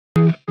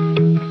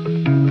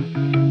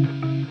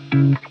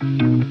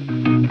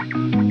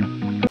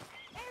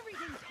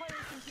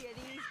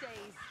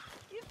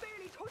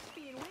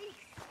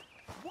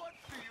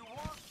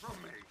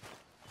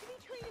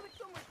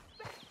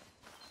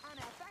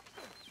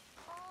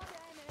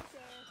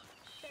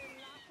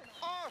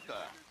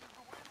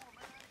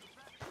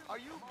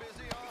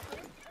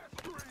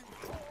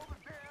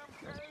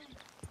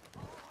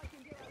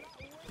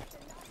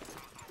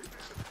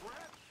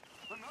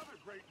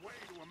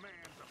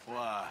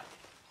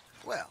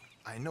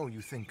I know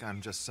you think I'm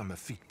just some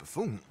effete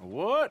buffoon.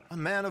 What? A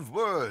man of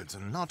words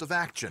and not of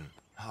action.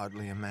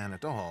 Hardly a man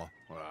at all.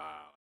 Wow.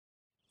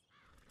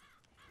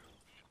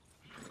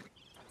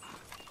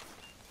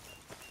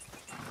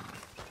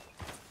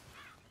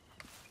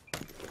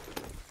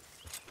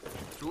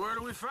 So where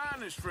do we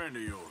find this friend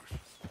of yours?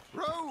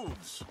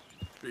 Roads!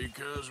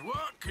 Because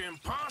what can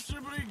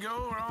possibly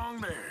go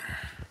wrong there?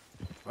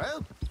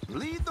 Well,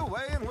 lead the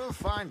way and we'll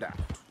find out.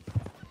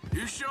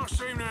 You sure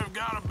seem to have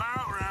got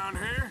about around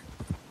here.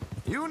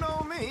 You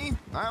know me.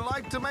 I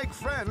like to make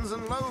friends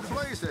in low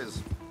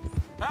places.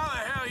 How the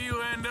hell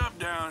you end up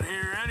down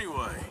here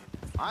anyway?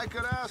 I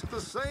could ask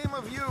the same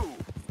of you.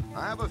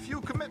 I have a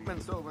few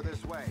commitments over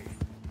this way.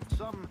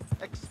 Some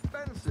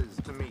expenses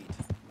to meet.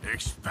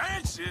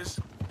 Expenses?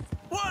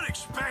 What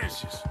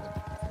expenses?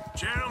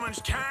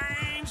 Gentlemen's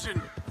canes and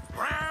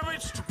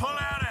rabbits to pull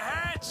out of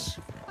hats?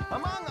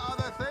 Among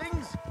other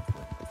things,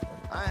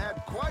 I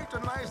had quite a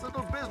nice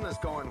little business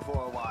going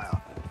for a while.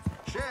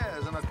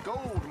 Shares in a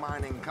gold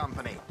mining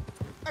company.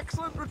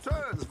 Excellent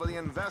returns for the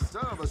investor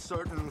of a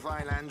certain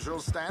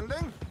financial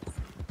standing.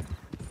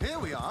 Here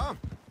we are.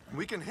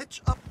 We can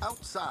hitch up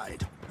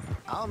outside.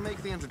 I'll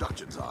make the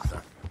introductions,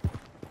 Arthur.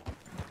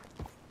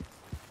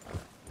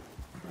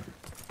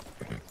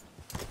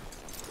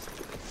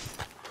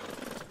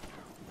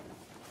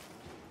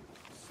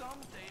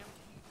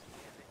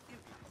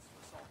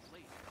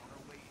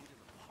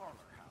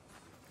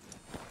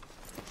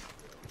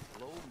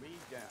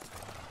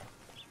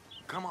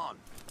 Come on,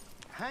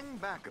 hang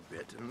back a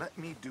bit and let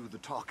me do the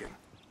talking.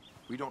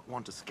 We don't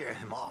want to scare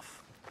him off.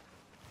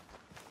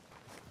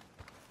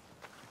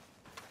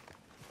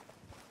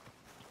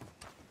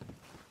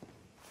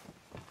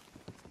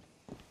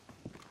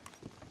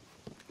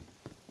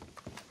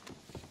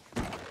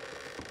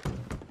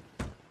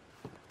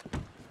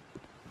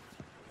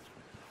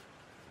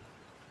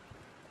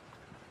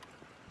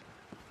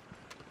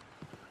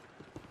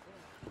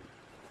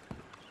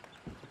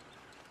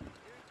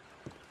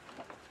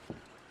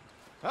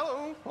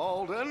 Hello,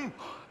 Alden.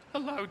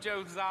 Hello,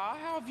 Josiah.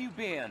 How have you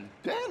been?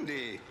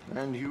 Dandy.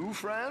 And you,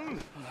 friend?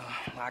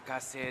 Like I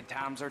said,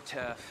 times are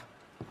tough.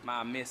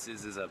 My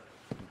missus is a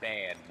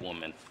bad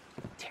woman.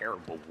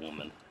 Terrible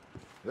woman.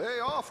 They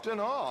often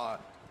are.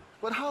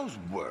 But how's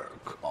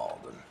work,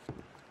 Alden?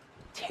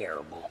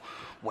 Terrible.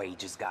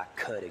 Wages got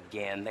cut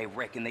again. They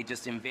reckon they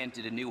just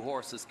invented a new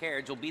horseless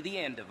carriage will be the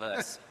end of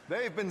us.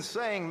 They've been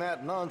saying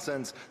that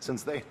nonsense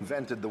since they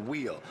invented the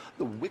wheel.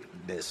 The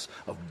wickedness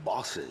of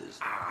bosses.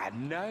 I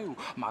know.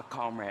 My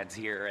comrades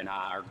here and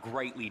I are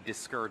greatly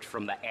discouraged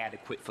from the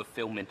adequate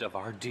fulfillment of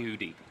our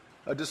duty.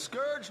 A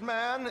discouraged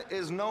man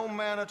is no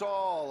man at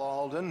all,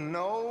 Alden.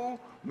 No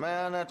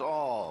man at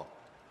all.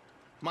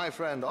 My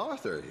friend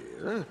Arthur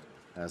here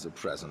has a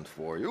present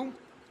for you.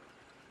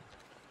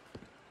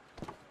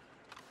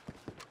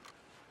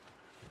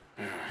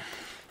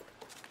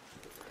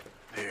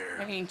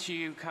 Here. Ain't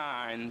you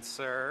kind,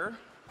 sir?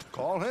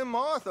 Call him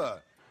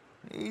Arthur.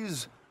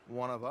 He's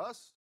one of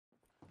us.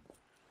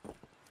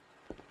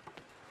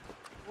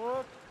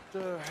 What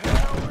the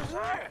hell was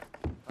that?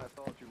 I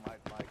thought you might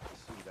like to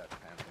see that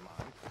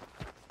pantomime.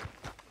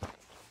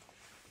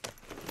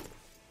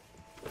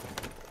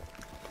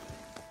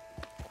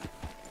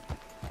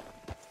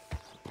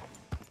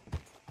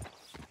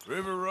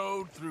 River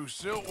Road through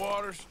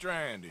Siltwater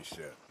Strand, he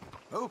said.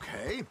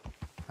 Okay.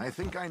 I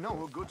think I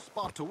know a good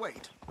spot to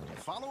wait.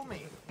 Follow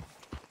me.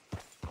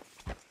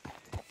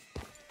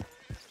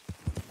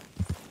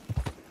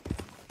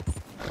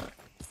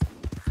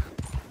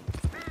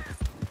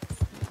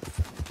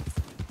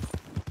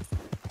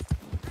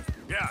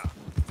 Yeah.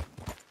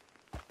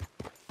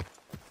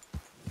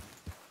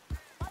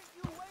 Might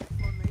you wait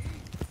for me?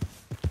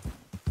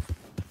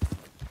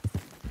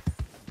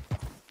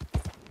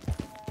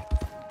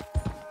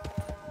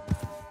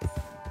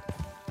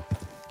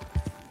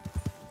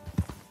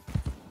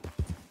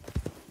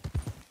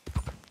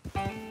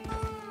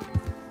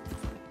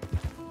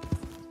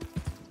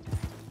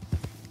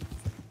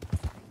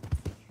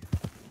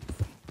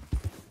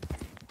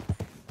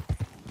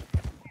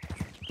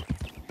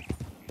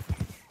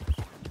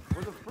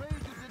 Was afraid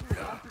you didn't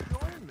want to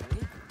join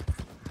me.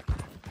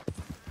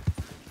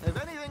 If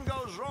anything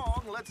goes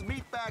wrong, let's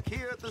meet back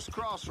here at this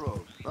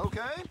crossroads,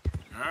 okay?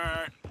 All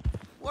right.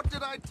 What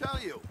did I tell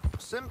you?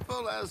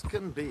 Simple as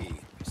can be.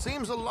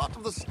 Seems a lot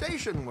of the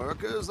station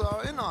workers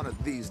are in on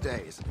it these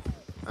days.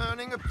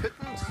 Earning a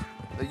pittance,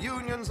 the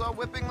unions are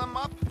whipping them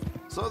up,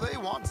 so they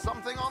want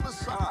something on the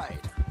side.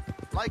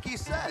 Like he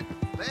said,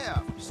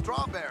 there,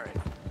 strawberry.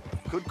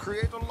 Could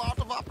create a lot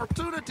of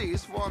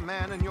opportunities for a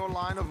man in your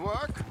line of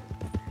work.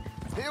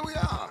 Here we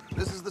are.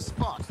 This is the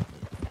spot.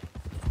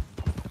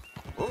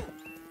 Oh.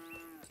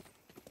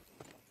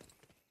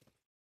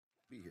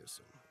 Be here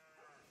soon.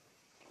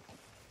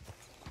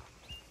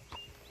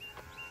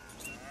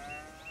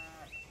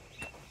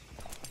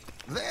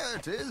 There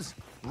it is.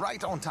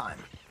 Right on time.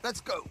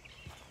 Let's go.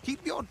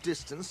 Keep your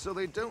distance so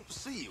they don't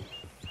see you.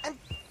 And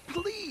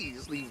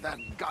please leave that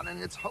gun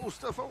in its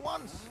holster for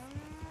once.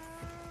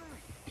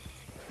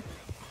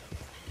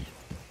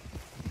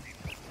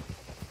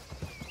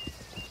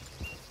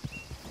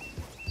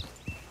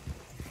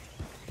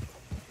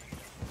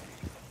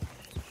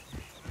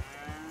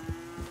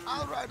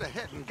 right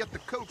ahead and get the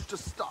coach to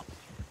stop.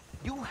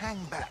 You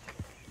hang back.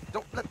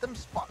 Don't let them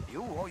spot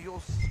you, or you'll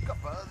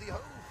scupper the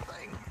whole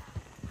thing.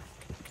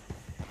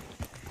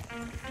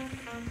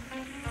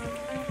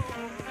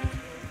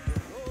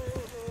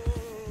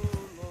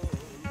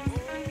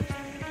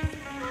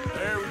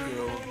 There we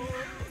go.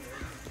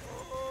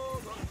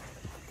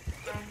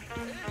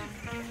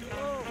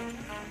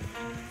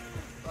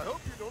 I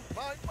hope you don't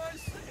mind my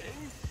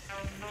singing.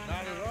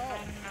 Not at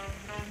all.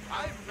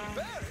 I'm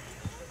prepared.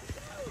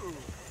 Oh,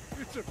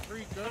 it's a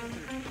free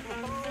country.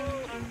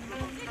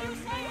 Did you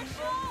say a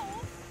show?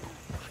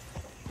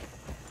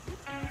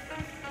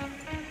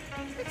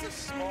 It's a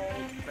small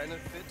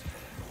benefit.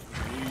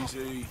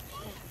 Easy.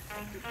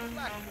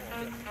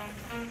 Blackwater.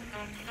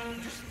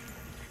 Just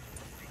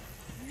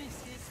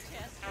Mrs.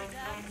 Chester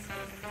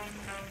dancing.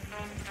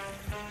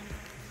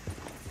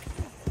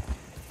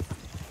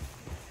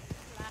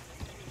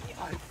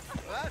 I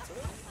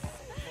flatter.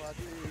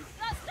 Bloody.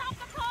 Stop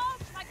the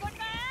coach, my good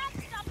man!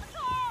 Stop the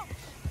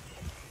coach!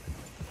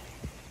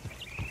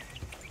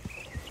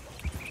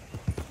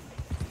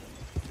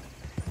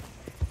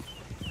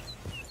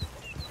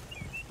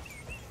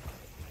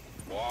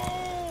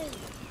 Whoa!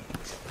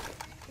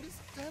 Miss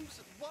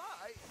Damson,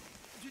 why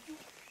did you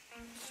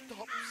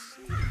stop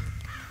singing?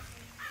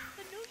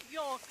 The New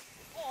York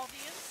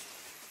audience,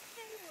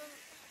 they were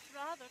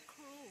rather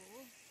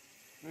cruel.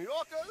 New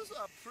Yorkers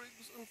are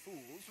prigs and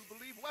fools who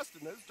believe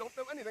Westerners don't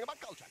know anything about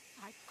culture.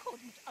 I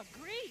couldn't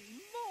agree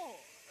more.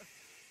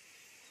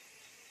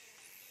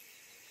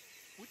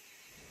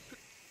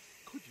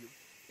 Could you?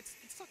 It's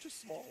such a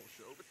small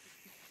show, but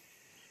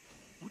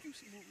would you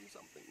sing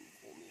something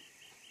for me?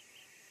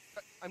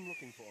 I'm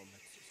looking for a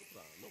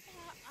mezzo-soprano.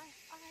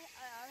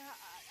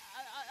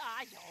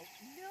 I don't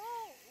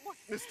know.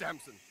 Miss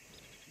Damson,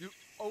 you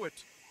owe it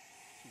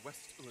to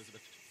West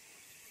Elizabeth.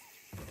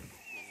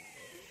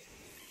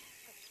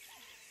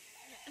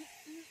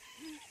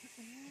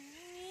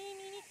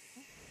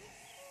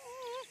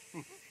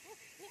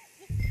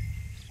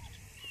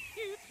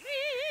 Ti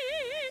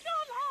grido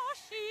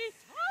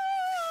lasciar,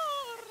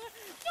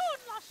 non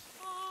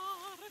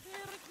lasciar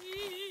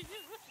vergir.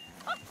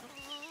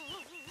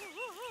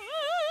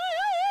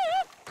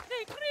 Ti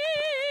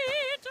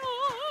grido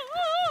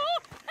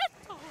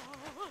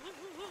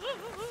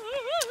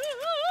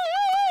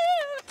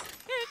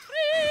e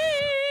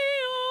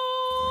crio.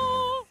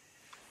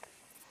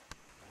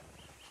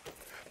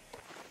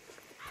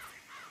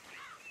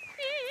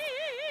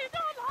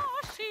 Grido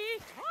lasciar,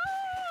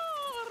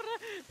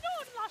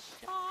 non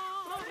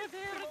lasciar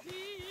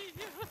vergir.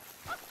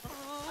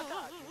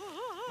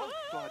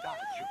 Molto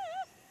adagio.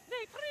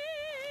 Ti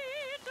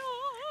grido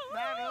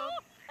Madam,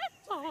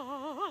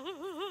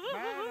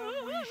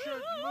 we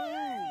should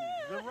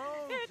move. The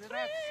roads are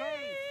not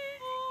safe.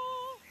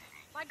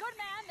 My good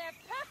man, they're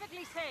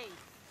perfectly safe.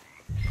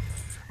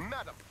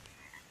 Madam,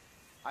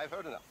 I've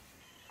heard enough.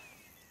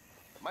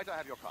 Might I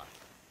have your card?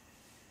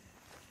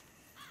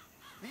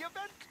 The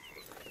event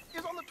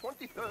is on the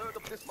 23rd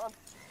of this month.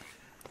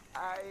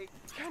 I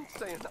can't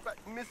say enough about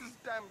Mrs.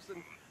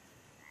 Damson.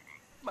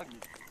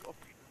 Magnifico.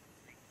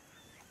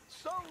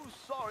 So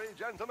sorry,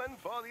 gentlemen,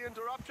 for the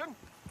interruption.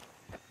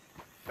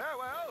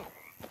 Farewell.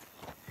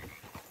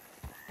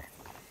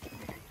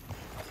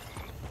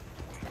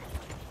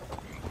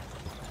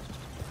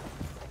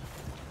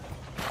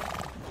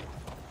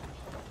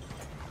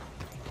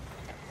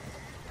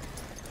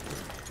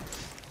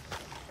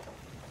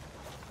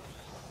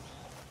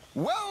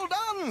 Well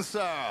done,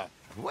 sir.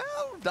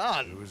 Well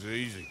done. It was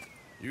easy.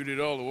 You did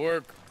all the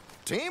work.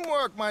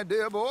 Teamwork, my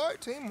dear boy.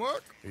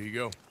 Teamwork. Here you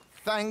go.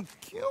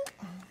 Thank you.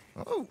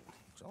 Oh,